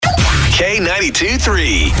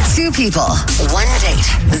K92-3. Two people, one date,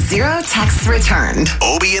 zero texts returned.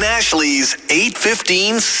 Obie and Ashley's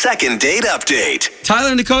 8:15 second date update. Tyler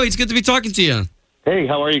and Nicole, it's good to be talking to you. Hey,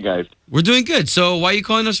 how are you guys? We're doing good. So why are you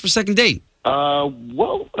calling us for second date?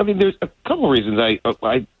 Well, I mean, there's a couple of reasons.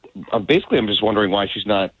 I'm just wondering why she's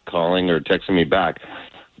not calling or texting me back.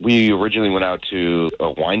 We originally went out to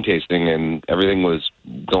a wine tasting, and everything was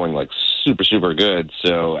going like super, super good.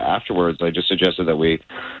 So afterwards, I just suggested that we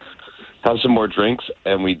have some more drinks,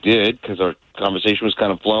 and we did because our conversation was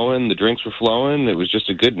kind of flowing. The drinks were flowing. It was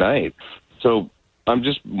just a good night. So I'm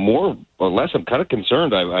just more or less, I'm kind of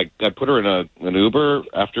concerned. I put her in an Uber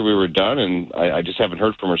after we were done, and I just haven't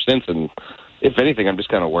heard from her since. And if anything, I'm just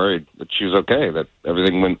kind of worried that she was okay, that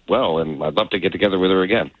everything went well, and I'd love to get together with her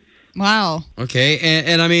again. Wow. Okay,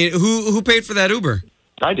 and I mean, who paid for that Uber?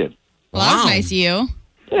 I did. Well, that was nice of you.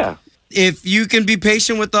 Yeah. If you can be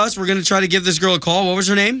patient with us, we're going to try to give this girl a call. What was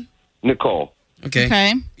her name? Nicole.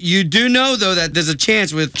 Okay. You do know, though, that there's a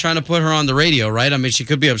chance with trying to put her on the radio, right? I mean, she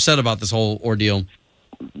could be upset about this whole ordeal.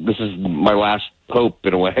 This is my last hope,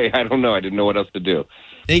 in a way. I don't know. I didn't know what else to do.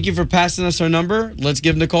 Thank you for passing us her number. Let's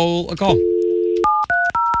give Nicole a call.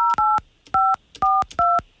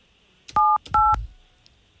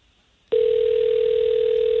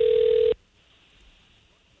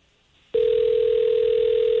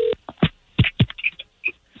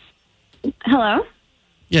 Hello?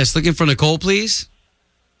 Yes, looking for Nicole, please.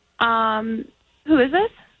 Who is this?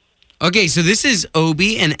 Okay, so this is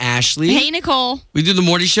Obie and Ashley. Hey, Nicole. We do the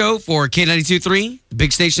morning show for K92-3, the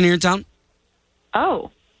big station here in town.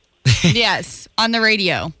 Oh. Yes, on the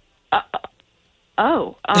radio.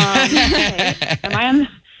 Okay.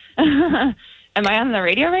 Am I on the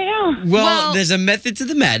radio right now? Well, there's a method to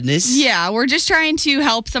the madness. Yeah, we're just trying to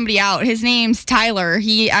help somebody out. His name's Tyler.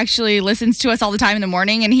 He actually listens to us all the time in the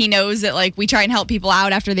morning, and he knows that, like, we try and help people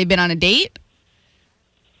out after they've been on a date.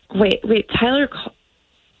 Wait, Tyler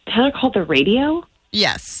called the radio?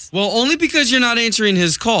 Yes. Well, only because you're not answering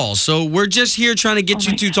his call. So we're just here trying to get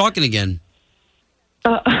you two talking again.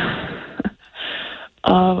 Okay.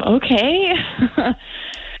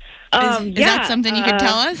 Is that something you could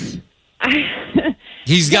tell us?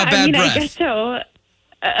 He's got bad breath. I guess so.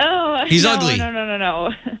 He's ugly.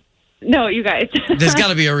 No. No, you guys. There's got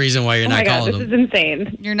to be a reason why you're not calling him. This is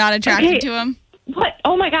insane. You're not attracted to him? What?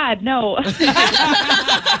 Oh, my God, no.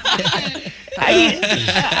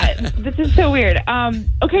 This is so weird.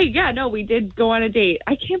 Okay, yeah, no, we did go on a date.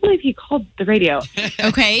 I can't believe he called the radio.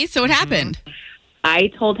 Okay, so what happened?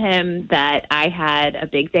 I told him that I had a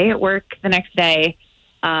big day at work the next day.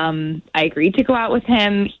 I agreed to go out with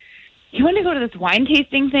him. He wanted to go to this wine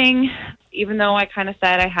tasting thing, even though I kind of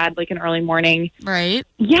said I had like an early morning. Right.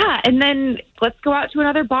 Yeah, and then let's go out to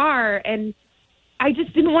another bar. And I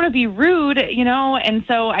just didn't want to be rude, and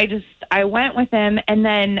so I went with him. And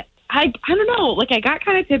then I don't know, like I got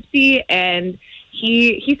kind of tipsy, and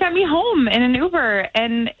he sent me home in an Uber.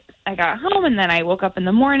 And I got home, and then I woke up in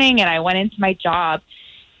the morning, and I went into my job.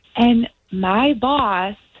 And my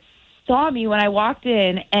boss saw me when I walked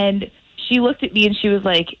in, and she looked at me, and she was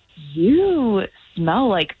like, "You smell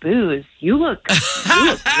like booze. You look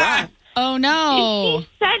rough." Oh, no. And she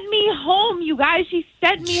sent me home, you guys. She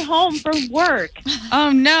sent me home from work.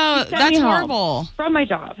 Oh, no. That's horrible. From my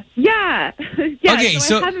job. Yeah. Okay,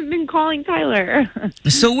 so I haven't been calling Tyler.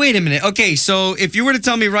 So wait a minute. Okay, so if you were to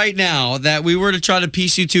tell me right now that we were to try to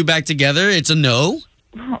piece you two back together, it's a no?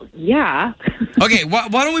 Well, yeah. Okay, why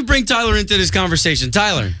don't we bring Tyler into this conversation?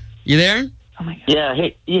 Tyler, you there? Oh, my God.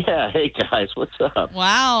 Hey guys, what's up?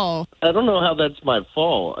 Wow. I don't know how that's my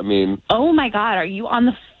fault. I mean, Oh, my God. Are you on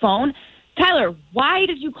the phone? Tyler, why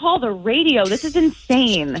did you call the radio? This is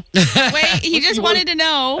insane. Wait, he just wanted to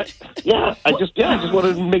know. I just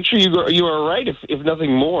wanted to make sure you were all right, if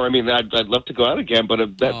nothing more. I mean, I'd love to go out again, but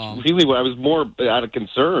that's really what I was more out of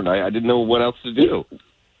concern. I didn't know what else to do.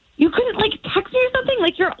 You couldn't, text me or something?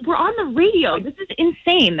 We're on the radio. This is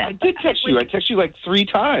insane. I did text you. I texted you 3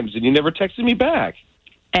 times, and you never texted me back.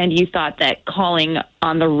 And you thought that calling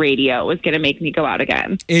on the radio was going to make me go out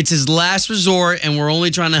again. It's his last resort, and we're only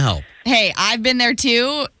trying to help. Hey, I've been there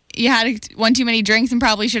too. You had one too many drinks and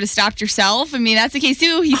probably should have stopped yourself. I mean, that's the case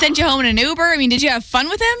too. He sent you home in an Uber. I mean, did you have fun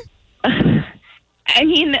with him? I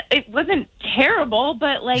mean, it wasn't terrible,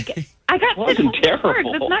 but I got sent home from work.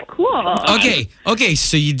 That's not cool. Okay,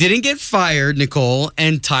 so you didn't get fired, Nicole.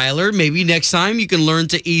 And Tyler, maybe next time you can learn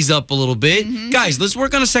to ease up a little bit. Mm-hmm. Guys, let's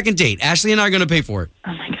work on a second date. Ashley and I are going to pay for it.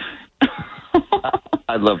 Oh, my God.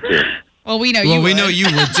 I'd love to. Well, we know you would. We know you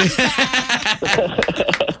would, too.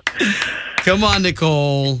 Come on,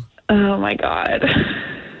 Nicole. Oh, my God.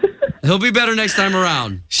 He'll be better next time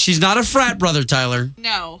around. She's not a frat brother, Tyler.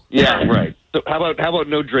 No. Yeah, right. So how about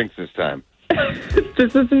no drinks this time?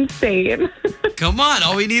 This is insane. Come on,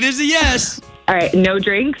 all we need is a yes. All right, no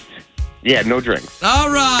drinks. Yeah, no drinks. All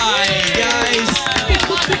right,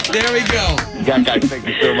 guys. There we go. Yeah, guys, thank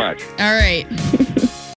you so much. All right.